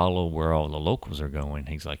 follow where all the locals are going.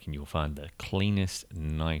 He's like, and you'll find the cleanest,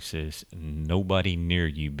 nicest, nobody near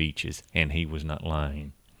you beaches. And he was not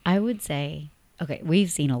lying. I would say, okay,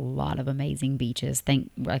 we've seen a lot of amazing beaches.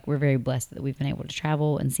 We're very blessed that we've been able to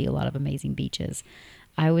travel and see a lot of amazing beaches.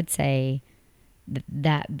 I would say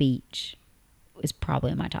that beach is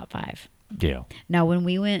probably in my top 5. Yeah. Now, when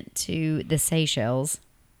we went to the Seychelles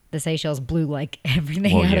blew like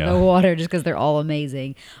everything Well, out yeah. of the water just because they're all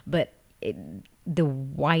amazing. But the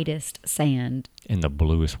whitest sand. In the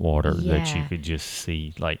bluest water that you Yeah. could just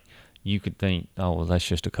see, like, you could think, oh, well, that's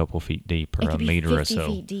just a couple feet deep It or a could be meter 50 or so.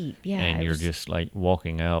 feet deep. Yeah, And it you're was- just like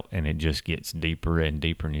walking out and it just gets deeper and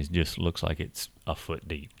deeper and it just looks like it's a foot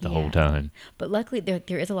deep the whole Yeah. time. But luckily,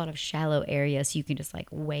 there is a lot of shallow areas, so you can just like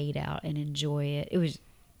wade out and enjoy it. It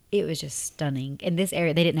was just stunning. In this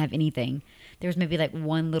area, they didn't have anything. There was maybe like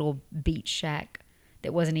one little beach shack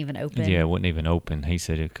that wasn't even open. Yeah, it wasn't even open. He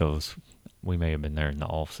said it because we may have been there in the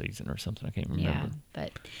off season or something. I can't remember. Yeah,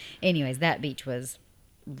 but anyways, that beach was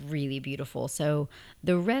really beautiful. So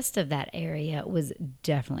the rest of that area was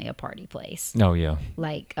definitely a party place. Oh, yeah.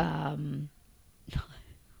 Like,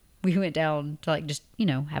 we went down to like just,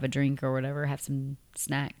 have a drink or whatever, have some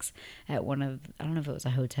snacks at one of, I don't know if it was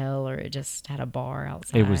a hotel or it just had a bar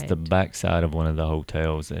outside. It was the backside of one of the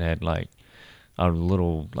hotels that had like a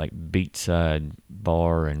little like beachside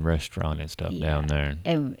bar and restaurant and stuff down there.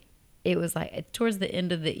 And it was like towards the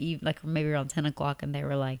end of the evening, like maybe around 10 o'clock, and they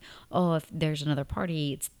were like, oh, if there's another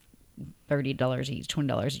party, it's $30 each,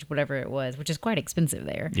 $20 each, whatever it was, which is quite expensive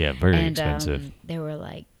there. Yeah, very expensive. They were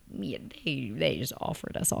like, yeah, they just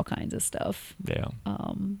offered us all kinds of stuff. Yeah.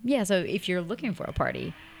 Yeah, so if you're looking for a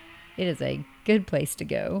party, it is a good place to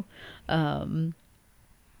go. And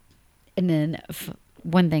then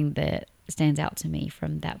one thing that stands out to me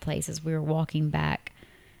from that place is we were walking back.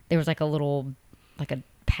 There was like a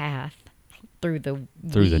path through the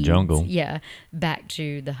weeds, jungle. Yeah, back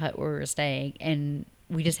to the hut where we were staying, and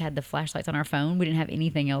we just had the flashlights on our phone. We didn't have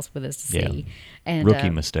anything else with us to see. And Rookie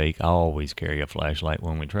mistake. I always carry a flashlight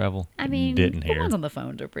when we travel. I mean, didn't the hear. ones on the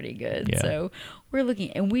phones are pretty good. Yeah. So we're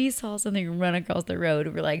looking, and we saw something run across the road,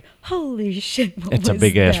 and we're like, "Holy shit!" It's a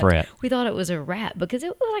big ass rat. We thought it was a rat because it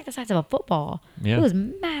was like the size of a football. Yeah. It was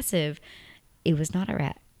massive. It was not a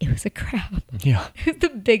rat. It was a crab. Yeah. It was the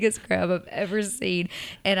biggest crab I've ever seen,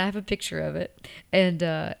 and I have a picture of it. And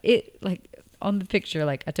it like on the picture,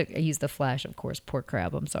 like I used the flash, of course. Poor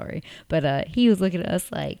crab. I'm sorry, but he was looking at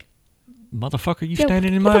us like, Motherfucker, you "Yo,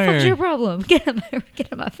 standing in what my the fuck's area. your problem? Get out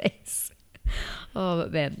of my face." Oh,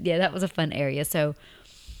 but man, yeah, that was a fun area. So,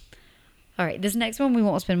 all right, this next one we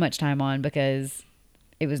won't spend much time on because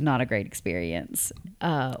it was not a great experience.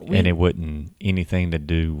 And it wasn't anything to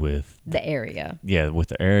do with The area. with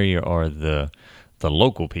the area or the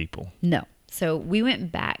local people. No. So we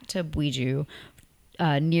went back to Buiju,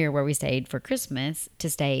 near where we stayed for Christmas, to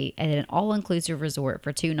stay at an all-inclusive resort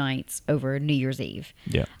for 2 nights over New Year's Eve.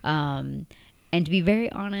 Yeah. And to be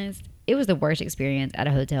very honest, it was the worst experience at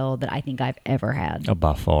a hotel that I think I've ever had. Oh,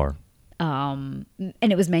 by far. And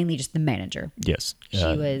it was mainly just the manager. Yes. She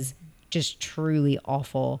was just truly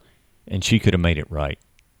awful. And she could have made it right.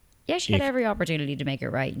 Yeah, she had every opportunity to make it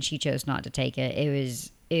right, and she chose not to take it. It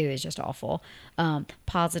was just awful.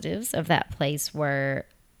 Positives of that place were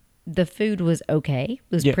the food was okay.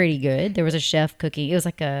 It was pretty good. There was a chef cooking. It was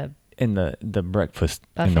like a And the breakfast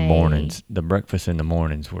in the buffet.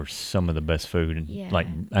 mornings, were some of the best food. And Yeah.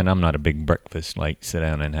 and I'm not a big breakfast, like sit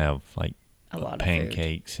down and have like A lot of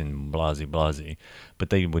pancakes and blasey. But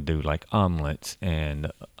they would do like omelets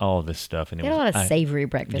and all this stuff. And They had a lot of savory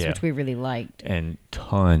breakfast, which we really liked. And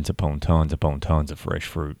tons upon tons upon tons of fresh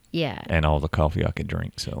fruit. Yeah. And all the coffee I could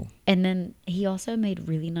drink. So And then he also made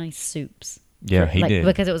really nice soups. yeah, he did.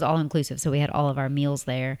 Because it was all inclusive, so we had all of our meals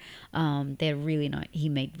there. They had he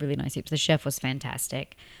made really nice soups. The chef was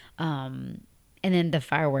fantastic. And then the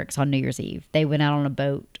fireworks on New Year's Eve. They went out on a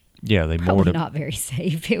boat. Yeah, they Probably moored it. not very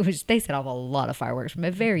safe. They set off a lot of fireworks from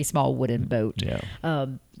a very small wooden boat. Yeah.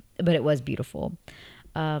 But it was beautiful.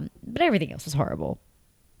 But everything else was horrible.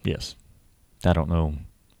 Yes. I don't know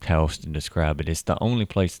how else to describe it. It's the only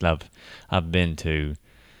place that I've been to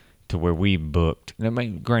to where we booked. I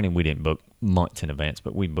mean, granted, we didn't book months in advance,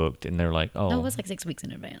 but we booked, and they're like, No, it "Oh, was like 6 weeks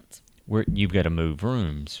in advance. you've got to move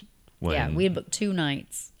rooms." Yeah, we had booked 2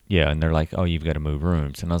 nights. Yeah, and they're like, "Oh, you've got to move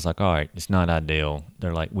rooms," and I was like, "All right, it's not ideal."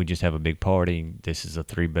 They're like, "We just have a big party. This is a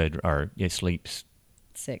 3-bedroom, or it sleeps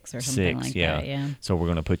 6 or something 6, like yeah. that. Yeah. So we're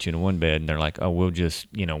gonna put you in one bed," and they're like, "Oh, we'll just,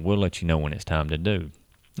 we'll let you know when it's time to do."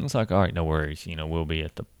 And it's like, "All right, no worries. We'll be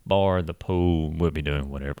at the bar, the pool, we'll be doing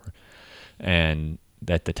whatever." And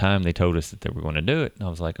at the time they told us that they were going to do it, I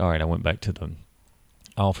was like, "All right." I went back to the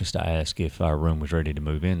office to ask if our room was ready to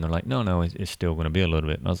move in. They're like, no, it's still going to be a little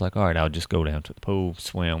bit. And I was like, "All right, I'll just go down to the pool,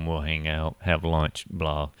 swim, we'll hang out, have lunch,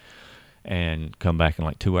 blah, and come back in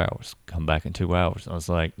like 2 hours. Come back in 2 hours." I was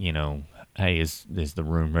like, "Hey, is the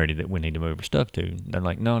room ready that we need to move our stuff to?" They're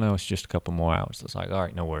like, no, it's just a couple more hours. I was like, "All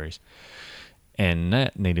right, no worries." And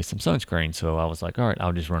that needed some sunscreen, so I was like, "All right,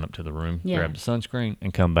 I'll just run up to the room, grab the sunscreen,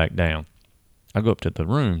 and come back down." I go up to the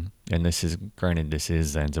room, and this is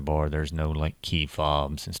Zanzibar. There's no like key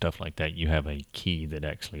fobs and stuff like that. You have a key that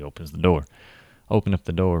actually opens the door. Open up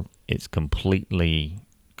the door, it's completely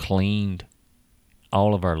cleaned.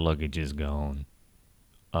 All of our luggage is gone.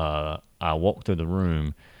 I walk through the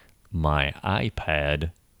room. My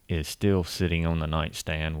iPad is still sitting on the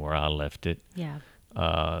nightstand where I left it. Yeah.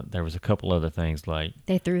 There was a couple other things like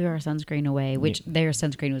they threw our sunscreen away, which their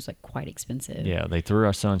sunscreen was like quite expensive. Yeah, they threw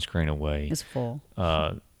our sunscreen away. It was full.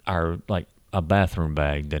 Our like a bathroom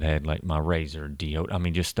bag that had like my razor, deodorant. I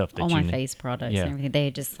mean, just stuff that all my face products and everything. They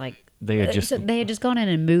had just they had just gone in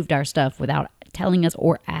and moved our stuff without telling us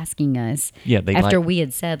or asking us. Yeah, after we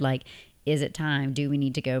had said like, "Is it time? Do we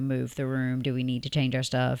need to go move the room? Do we need to change our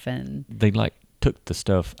stuff?" And they took the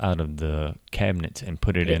stuff out of the cabinets and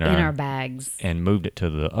put it in our bags and moved it to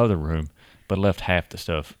the other room, but left half the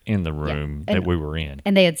stuff in the room that we were in.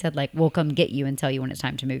 And they had said like, "We'll come get you and tell you when it's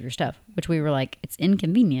time to move your stuff," which we were like, "It's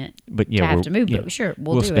inconvenient, but to have to move, but sure,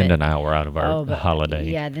 we'll spend an hour out of our holiday."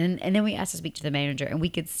 Yeah, then we asked to speak to the manager, and we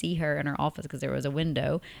could see her in her office because there was a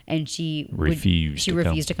window, and she refused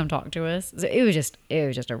to come talk to us. So it was just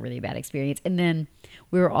a really bad experience. And then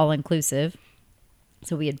we were all inclusive.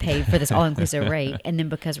 So we had paid for this all-inclusive rate, and then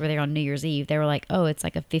because we're there on New Year's Eve, they were like, "Oh, it's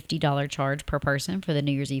like a $50 charge per person for the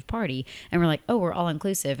New Year's Eve party." And we're like, "Oh, we're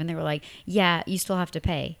all-inclusive." And they were like, "Yeah, you still have to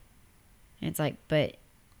pay." And it's like, "But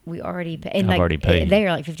we already paid." And I've already paid. They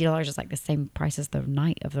are like $50 is like the same price as the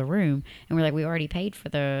night of the room. And we're like, "We already paid for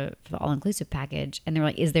the all-inclusive package." And they're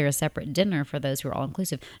like, "Is there a separate dinner for those who are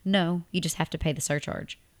all-inclusive?" "No, you just have to pay the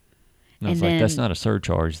surcharge." And I was like, "That's not a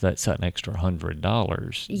surcharge. That's an extra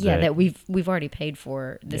 $100." Yeah, that we've already paid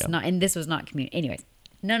for this. Yeah. And this was not anyways,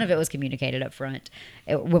 none of it was communicated up front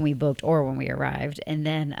when we booked or when we arrived. And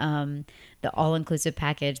then the all-inclusive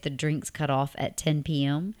package, the drinks cut off at 10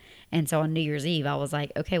 p.m. And so on New Year's Eve, I was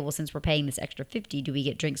like, "Okay, well, since we're paying this extra $50, do we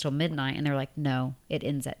get drinks till midnight?" And they're like, "No, it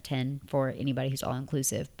ends at 10 for anybody who's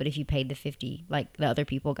all-inclusive. But if you paid the $50, like the other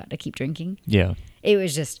people got to keep drinking." Yeah. It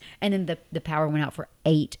was just, and then the power went out for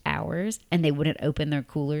 8 hours, and they wouldn't open their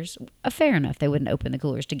coolers. Fair enough, they wouldn't open the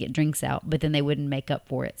coolers to get drinks out, but then they wouldn't make up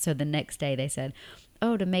for it. So the next day they said,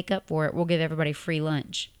 "Oh, to make up for it, we'll give everybody free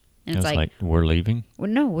lunch." And it's like, "We're leaving?"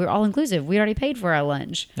 Well, no, we're all inclusive. We already paid for our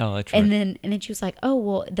lunch. Oh, that's right. And then she was like, "Oh,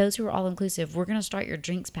 well, those who are all inclusive, we're gonna start your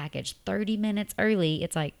drinks package 30 minutes early."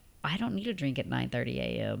 It's like, I don't need a drink at 9:30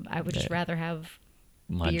 a.m. I would just rather have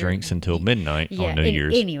my beer. drinks until midnight on New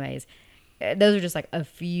Year's. Anyways, those are just like a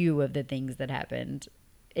few of the things that happened.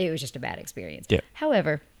 It was just a bad experience. Yeah.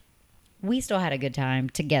 However, we still had a good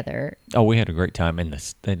time together. Oh, we had a great time, and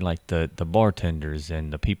the bartenders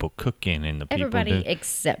and the people cooking and the everybody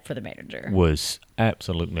except for the manager was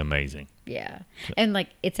absolutely amazing. Yeah, and like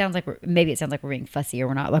it sounds like we're being fussy, or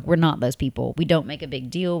we're not. Like, we're not those people. We don't make a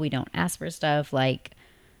big deal. We don't ask for stuff. Like,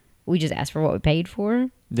 we just ask for what we paid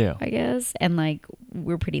for. Yeah, I guess, and like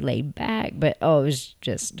we're pretty laid back. But it was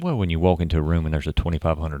just when you walk into a room and there's a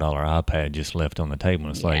 $2,500 iPad just left on the table,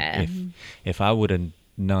 it's like if I would have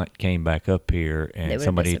not came back up here and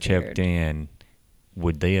somebody checked in,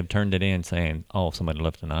 would they have turned it in saying, "Oh, somebody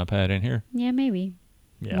left an iPad in here"? Yeah, maybe.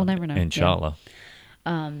 Yeah, we'll never know. Inshallah.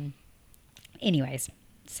 Yeah. Anyways,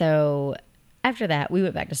 so after that, we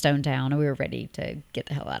went back to Stonetown, and we were ready to get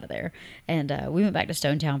the hell out of there. And we went back to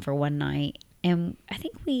Stonetown for one night, and I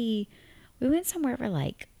think we went somewhere for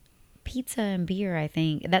like pizza and beer. I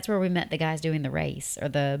think that's where we met the guys doing the race or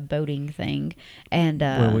the boating thing. And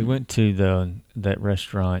well, we went to that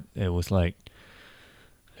restaurant. It was like,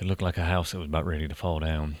 it looked like a house that was about ready to fall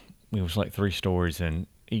down. It was like 3 stories, and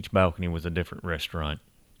each balcony was a different restaurant.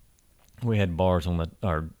 We had bars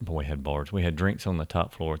we had drinks on the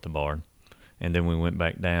top floor at the bar, and then we went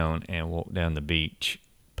back down and walked down the beach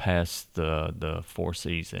past the Four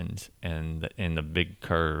Seasons and the big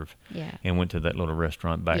curve. Yeah. And went to that little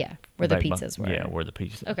restaurant back. Yeah, where the back pizzas were. Yeah, where the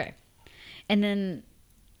pizzas. Okay. And then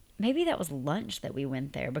maybe that was lunch that we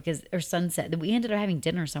went there or sunset. We ended up having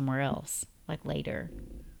dinner somewhere else, like later.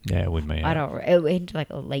 Yeah, we may. I don't. It went to like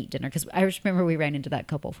a late dinner because I just remember we ran into that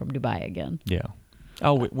couple from Dubai again. Yeah.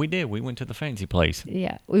 Oh, we did. We went to the fancy place.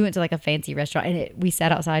 Yeah, we went to like a fancy restaurant and we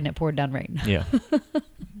sat outside and it poured down rain. Yeah.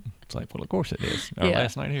 It's like, well, of course it is. Our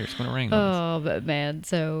last night here, it's going to rain on us. Oh, but man.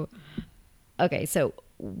 So, okay. So,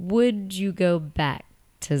 would you go back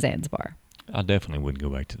to Zanzibar? I definitely would go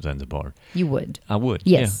back to Zanzibar. You would. I would.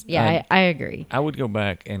 Yes. Yeah. I agree. I would go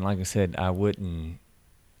back, and like I said, I wouldn't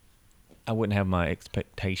have my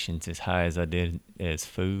expectations as high as I did as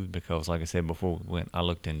food because, like I said before, when I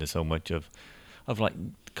looked into so much of like,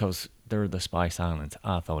 because they're the Spice Islands,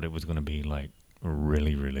 I thought it was going to be like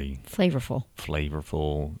really, really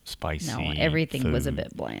flavorful, spicy. No, everything food. was a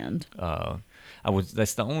bit bland.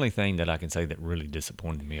 That's the only thing that I can say that really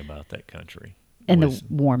disappointed me about that country. And the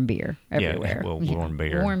warm beer everywhere. Yeah, well, warm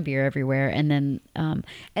beer. Warm beer everywhere. And then,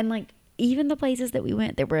 and like, even the places that we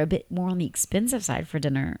went that were a bit more on the expensive side for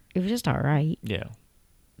dinner, it was just all right. Yeah.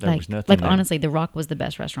 There was nothing. Like, honestly, the Rock was the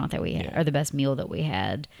best restaurant that we had, or the best meal that we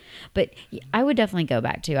had. But I would definitely go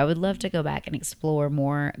back too. I would love to go back and explore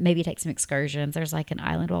more, maybe take some excursions. There's like an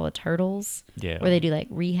island with all the turtles. Yeah. Where they do like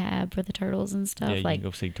rehab for the turtles and stuff. Yeah, you like, can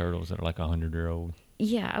go see turtles that are like 100-year-old.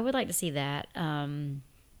 Yeah, I would like to see that.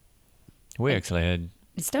 We actually had...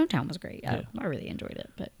 Stone Town was great. I really enjoyed it.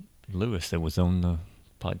 But Lewis that was on the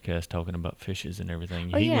podcast talking about fishes and everything.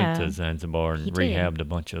 Oh, he yeah. went to Zanzibar and rehabbed a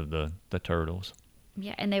bunch of the turtles.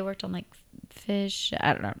 Yeah, and they worked on like fish.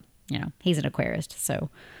 I don't know. You know, he's an aquarist, so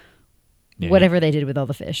whatever they did with all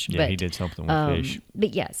the fish. Yeah, but, he did something with fish.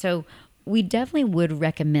 But yeah, so we definitely would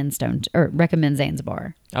recommend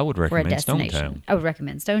Zanzibar. I would recommend Stone Town. I would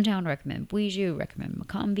recommend Stone Town, recommend Buiju, recommend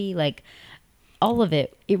Macombi, like all of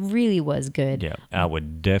it. It really was good. Yeah, I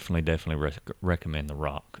would definitely recommend the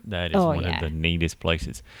Rock. That is one of the neatest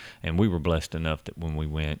places. And we were blessed enough that when we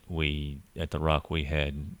went, at the Rock we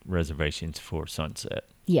had reservations for sunset.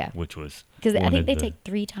 Yeah, which was because I think they take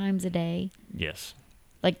 3 times a day. Yes.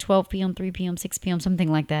 Like 12 p.m., 3 p.m., 6 p.m.,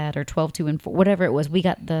 something like that, or 12, 2, and 4, whatever it was. We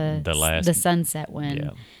got the sunset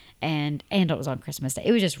one, and it was on Christmas Day.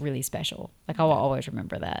 It was just really special. Like, I will always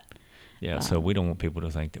remember that. Yeah, so we don't want people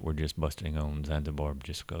to think that we're just busting on Zanzibar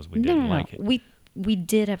just because we didn't like it. We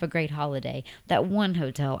did have a great holiday. That one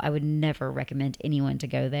hotel, I would never recommend anyone to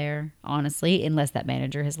go there, honestly, unless that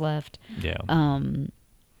manager has left. Yeah.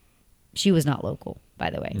 She was not local, by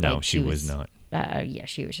the way. No, she was not. Yeah,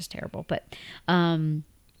 she was just terrible. But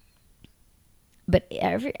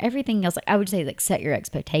everything else, like, I would say, like, set your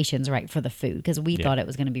expectations right for the food, because we thought it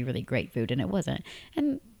was going to be really great food, and it wasn't.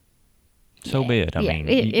 And so be it. I mean,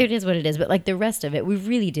 it is what it is. But like the rest of it, we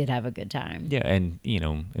really did have a good time. Yeah, and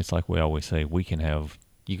it's like we always say,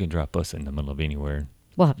 you can drop us in the middle of anywhere.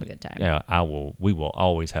 We'll have a good time. Yeah, we will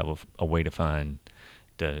always have a way to find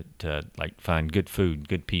find good food,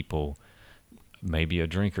 good people, maybe a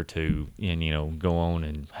drink or two, and go on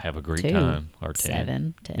and have a great time. Or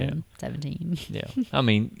 10. 17. Yeah, I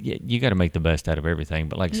mean, you got to make the best out of everything.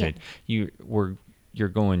 But like I said, you're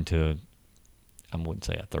going to, I wouldn't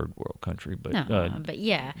say a third world country, but but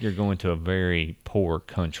yeah, you're going to a very poor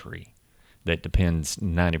country that depends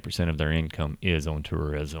 90% of their income is on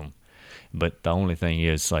tourism. But the only thing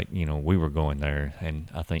is, like, we were going there, and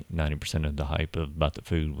I think 90% of the hype about the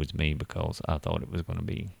food was me, because I thought it was going to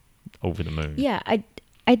be over the moon. Yeah, I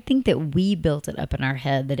think that we built it up in our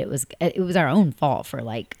head that it was our own fault for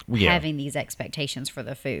having these expectations for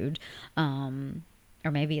the food,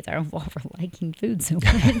 or maybe it's our own fault for liking food so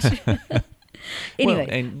much.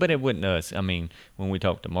 Anyway, but it wasn't us. I mean, when we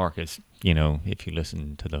talked to Marcus, if you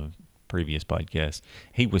listen to the previous podcast,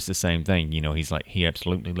 he was the same thing. He's like, he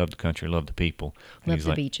absolutely loved the country, loved the people, loved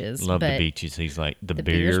the beaches. Loved the beaches. He's like, the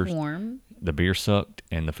beer's warm. The beer sucked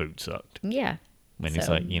and the food sucked. Yeah. And it's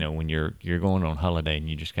like, when you're going on holiday and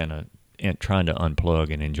you just kind of trying to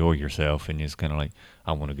unplug and enjoy yourself, and it's kind of like,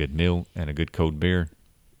 I want a good meal and a good cold beer,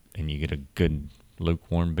 and you get a good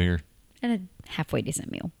lukewarm beer and a halfway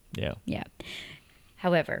decent meal. Yeah. Yeah.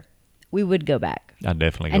 However, we would go back. I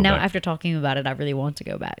definitely go back. And now after talking about it, I really want to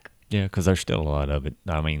go back. Yeah, because there's still a lot of it.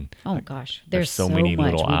 I mean, oh gosh, there's so many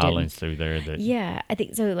little islands through there that. Yeah, I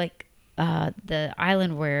think so. Like the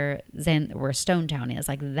island where Stone Town is,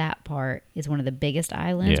 like, that part is one of the biggest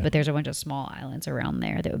islands, but there's a bunch of small islands around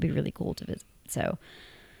there that would be really cool to visit. So,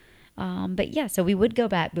 but yeah, so we would go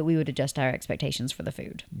back, but we would adjust our expectations for the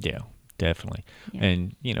food. Yeah. Definitely. Yeah.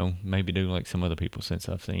 And, maybe do like some other people since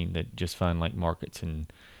I've seen that just find like markets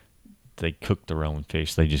and they cook their own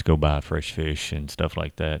fish. They just go buy fresh fish and stuff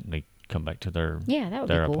like that, and they come back to their that would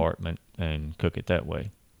be cool. apartment and cook it that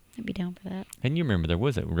way. I'd be down for that. And you remember there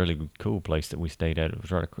was a really cool place that we stayed at.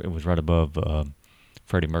 It was right above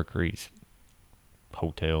Freddie Mercury's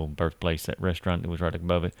hotel, birthplace. That restaurant that was right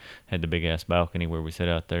above it had the big ass balcony where we sat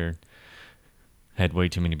out there. Had way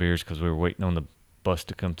too many beers because we were waiting on the bus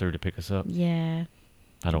to come through to pick us up. Yeah.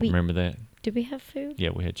 I don't remember that. Did we have food? Yeah,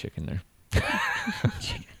 we had chicken there.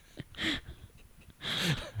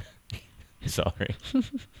 Sorry.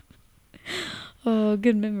 Oh,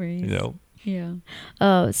 good memories. No.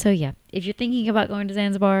 Yeah. So yeah, if you're thinking about going to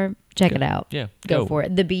Zanzibar, check it out. Yeah. Go for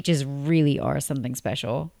it. The beaches really are something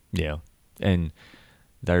special. Yeah. And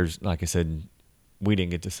there's, like I said, we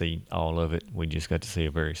didn't get to see all of it. We just got to see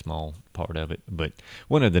a very small part of it. But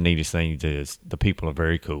one of the neatest things is the people are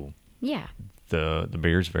very cool. Yeah. The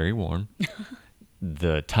beer is very warm.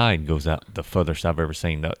 The tide goes out the furthest I've ever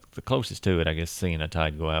seen. The closest to it, I guess, seeing a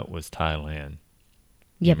tide go out was Thailand.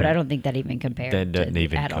 Yeah, but I don't think that even compares. That doesn't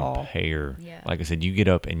even at compare. All. Yeah. Like I said, you get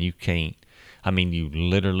up and you can't. I mean, you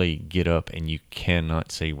literally get up and you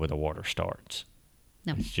cannot see where the water starts.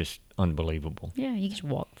 No. It's just unbelievable. Yeah, you can just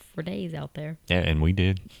walk for days out there. Yeah, and we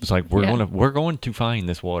did. It's like we're going to find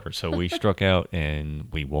this water. So we struck out and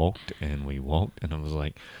we walked and we walked, and I was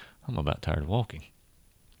like, I'm about tired of walking.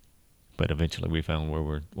 But eventually we found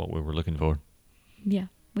what we were looking for. Yeah,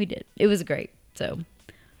 we did. It was great. So,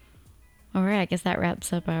 all right, I guess that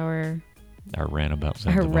wraps up our rant about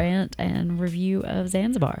Zanzibar. Our rant and review of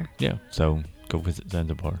Zanzibar. Yeah, so go visit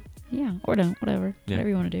Zanzibar. Yeah, or don't, whatever. Yeah. Whatever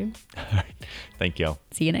you want to do. All right. Thank y'all.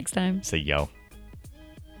 See you next time. See y'all.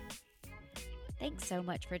 Thanks so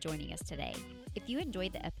much for joining us today. If you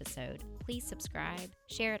enjoyed the episode, please subscribe,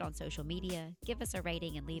 share it on social media, give us a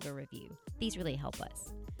rating, and leave a review. These really help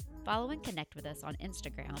us. Follow and connect with us on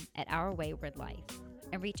Instagram at Our Wayward Life,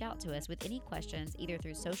 and reach out to us with any questions either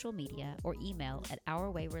through social media or email at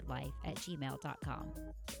ourwaywardlife@gmail.com.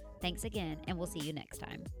 Thanks again, and we'll see you next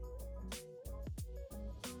time.